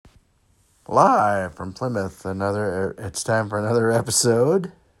Live from Plymouth, it's time for another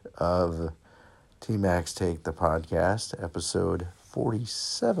episode of TMAC Take the Podcast, episode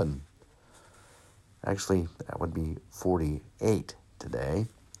 47. Actually, that would be 48 today,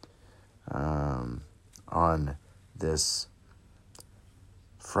 on this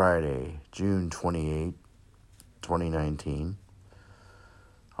Friday, June 28, 2019.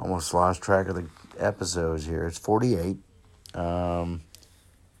 Almost lost track of the episodes here. It's 48.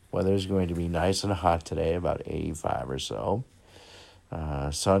 Weather's going to be nice and hot today, about 85 or so.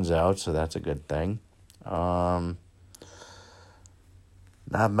 Sun's out, so that's a good thing. Not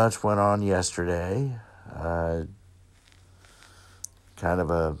much went on yesterday. Kind of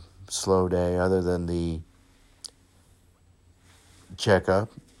a slow day other than the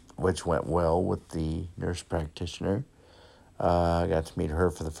checkup, which went well with the nurse practitioner. I got to meet her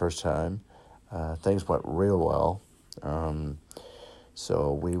for the first time. Things went real well.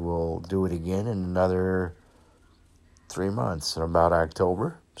 So we will do it again in another 3 months, in about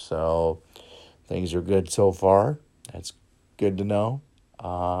October. So things are good so far. That's good to know.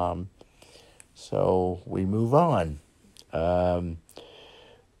 So we move on.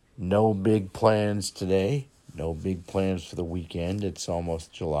 No big plans today. No big plans for the weekend. It's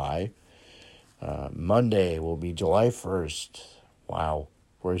almost July. Monday will be July 1st. Wow,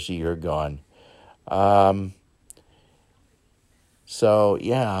 where's the year gone? So,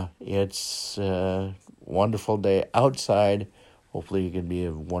 yeah, it's a wonderful day outside. Hopefully it can be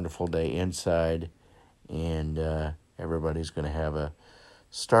a wonderful day inside. And everybody's going to have a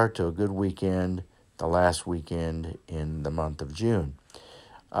start to a good weekend, the last weekend in the month of June.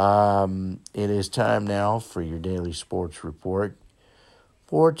 It is time now for your daily sports report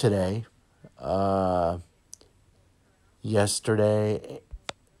for today. Yesterday,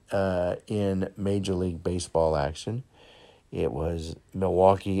 in Major League Baseball action, it was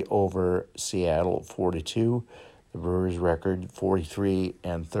Milwaukee over Seattle 4-2. The Brewers record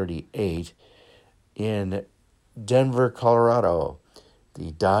 43-38. In Denver, Colorado,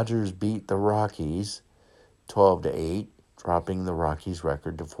 the Dodgers beat the Rockies 12-8, dropping the Rockies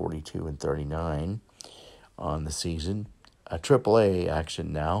record to 42-39 on the season. AAA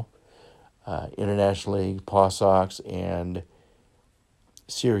action now. International League, Paw Sox, and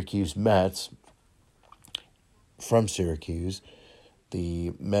Syracuse Mets. From Syracuse,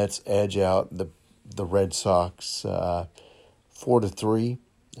 the Mets edge out the Red Sox 4-3,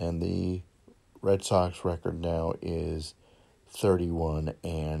 and the Red Sox record now is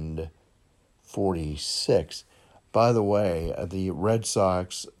 31-46. By the way, the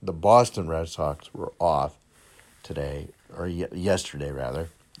Boston Red Sox were off today, or yesterday rather.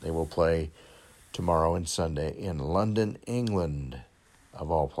 They will play tomorrow and Sunday in London, England,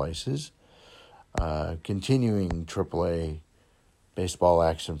 of all places. Continuing AAA baseball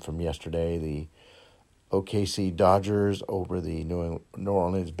action from yesterday, the OKC Dodgers over the New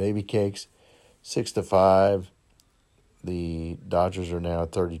Orleans Baby Cakes, 6-5. The Dodgers are now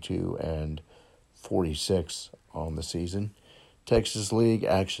 32-46 on the season. Texas League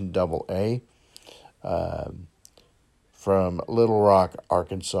action AA. From Little Rock,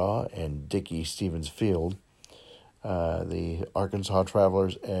 Arkansas, and Dickey-Stevens Field. The Arkansas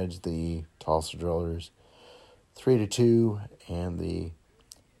Travelers edged the Tulsa Drillers 3-2, and the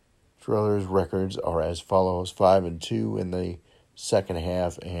Drillers' records are as follows: 5-2 in the second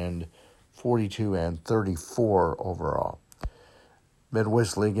half and 42-34 overall.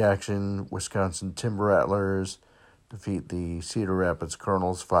 Midwest League action: Wisconsin Timber Rattlers defeat the Cedar Rapids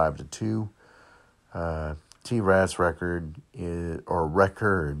Colonels 5-2. T-Rats records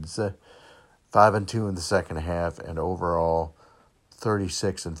 5-2 in the second half and overall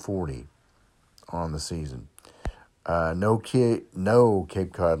 36-40 on the season. No Cape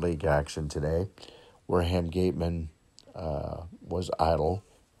Cod League action today. Wareham Gateman was idle,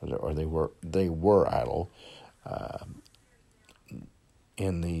 or they were idle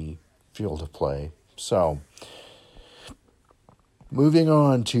in the field of play. So, moving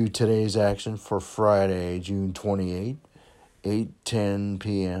on to today's action for Friday, June 28, 8:10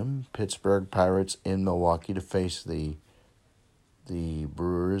 p.m., Pittsburgh Pirates in Milwaukee to face the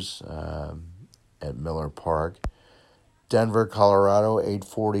Brewers at Miller Park. Denver, Colorado,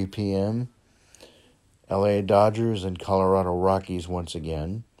 8:40 p.m., LA Dodgers and Colorado Rockies once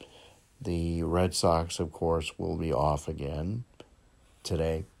again. The Red Sox, of course, will be off again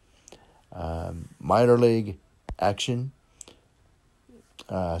today. Minor League action,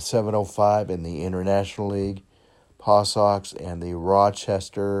 7:05 in the International League. Paw Sox and the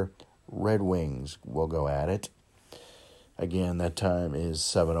Rochester Red Wings will go at it. Again, that time is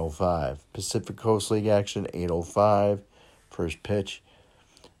 7:05. Pacific Coast League action, 8:05. First pitch.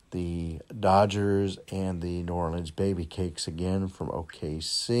 the Dodgers and the New Orleans Baby Cakes again from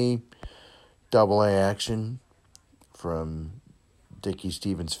OKC. Double A action from Dickey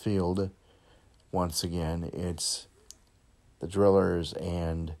Stevens Field. Once again, it's the Drillers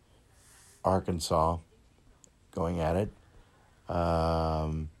and Arkansas going at it.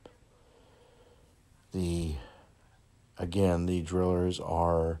 The Drillers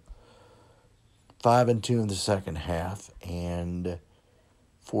are 5-2 in the second half and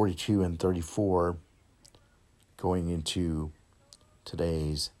 42-34 going into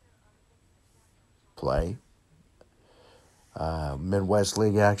today's play. Midwest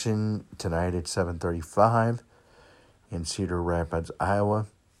League action tonight at 7:35 in Cedar Rapids, Iowa.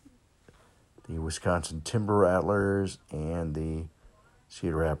 The Wisconsin Timber Rattlers and the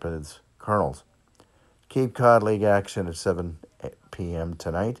Cedar Rapids Colonels. Cape Cod League action at 7 p.m.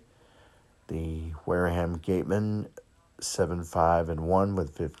 tonight. The Wareham Gatemen 7-5-1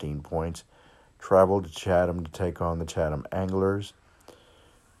 with 15 points. Traveled to Chatham to take on the Chatham Anglers.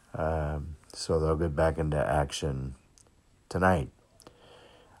 So they'll get back into action tonight.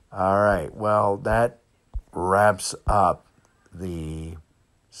 All right, well, that wraps up the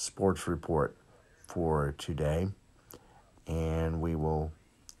sports report for today. And we will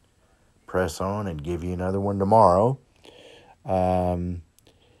press on and give you another one tomorrow.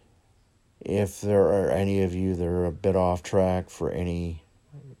 If there are any of you that are a bit off track for any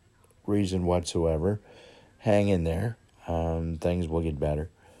reason whatsoever, hang in there. Things will get better.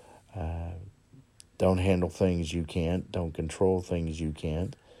 Don't handle things you can't. Don't control things you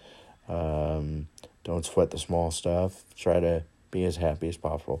can't. Don't sweat the small stuff. Try to be as happy as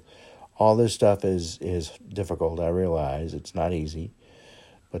possible. All this stuff is difficult, I realize. It's not easy.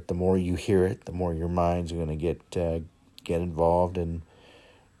 But the more you hear it, the more your mind's going to get involved, and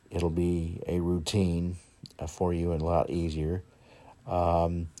it'll be a routine for you and a lot easier. I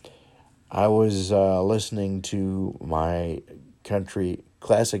was listening to my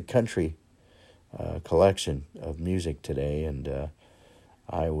classic country collection of music today, and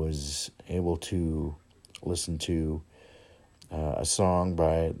I was able to listen to a song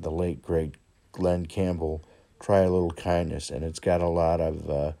by the late, great Glenn Campbell, Try a Little Kindness, and it's got a lot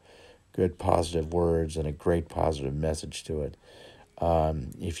of good positive words and a great positive message to it.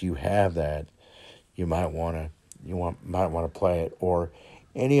 If you have that, you might want to play it, or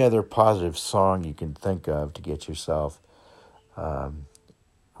any other positive song you can think of to get yourself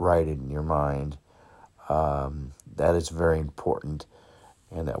right in your mind. That is very important,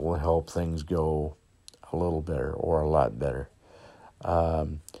 and that will help things go a little better or a lot better.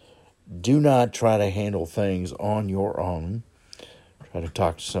 Do not try to handle things on your own. Try to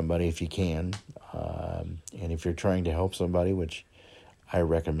talk to somebody if you can. And if you're trying to help somebody, which I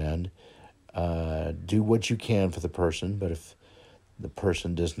recommend, do what you can for the person. But if the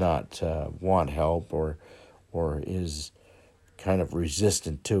person does not want help or is kind of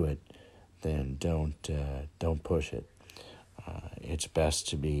resistant to it, then don't push it. It's best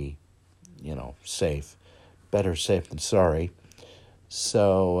to be, safe. Better safe than sorry.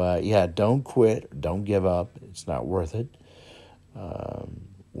 So, don't quit. Don't give up. It's not worth it.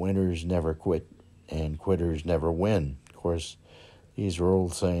 Winners never quit, and quitters never win. Of course, these are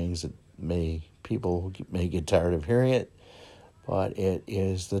old sayings that people may get tired of hearing it, but it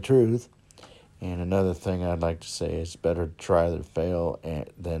is the truth. And another thing I'd like to say is better to try than fail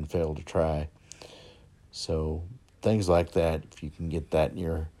to try. So things like that, if you can get that in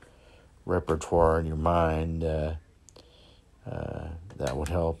your repertoire in your mind, that would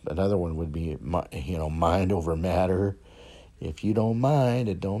help. Another one would be, mind over matter. If you don't mind,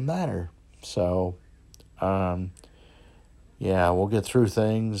 it don't matter. So, we'll get through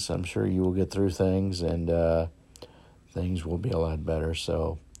things. I'm sure you will get through things, and things will be a lot better.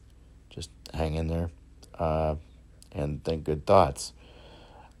 So just hang in there and think good thoughts.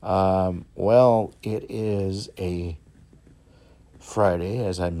 Well, it is a Friday,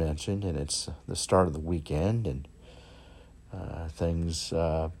 as I mentioned, and it's the start of the weekend, and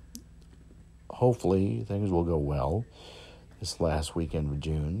hopefully things will go well this last weekend of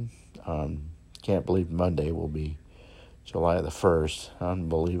June. Can't believe Monday will be July the 1st.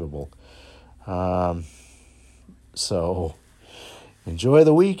 Unbelievable. So enjoy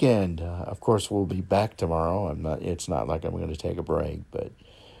the weekend. Of course, we'll be back tomorrow. It's not like I'm going to take a break, but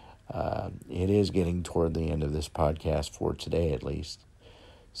it is getting toward the end of this podcast for today, at least.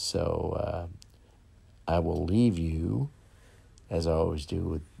 So I will leave you, as I always do,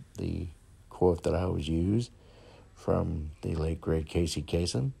 with the quote that I always use from the late, great Casey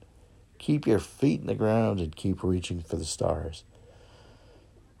Kasem. Keep your feet in the ground and keep reaching for the stars.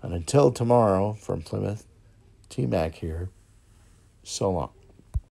 And until tomorrow, from Plymouth, TMAC here. So long.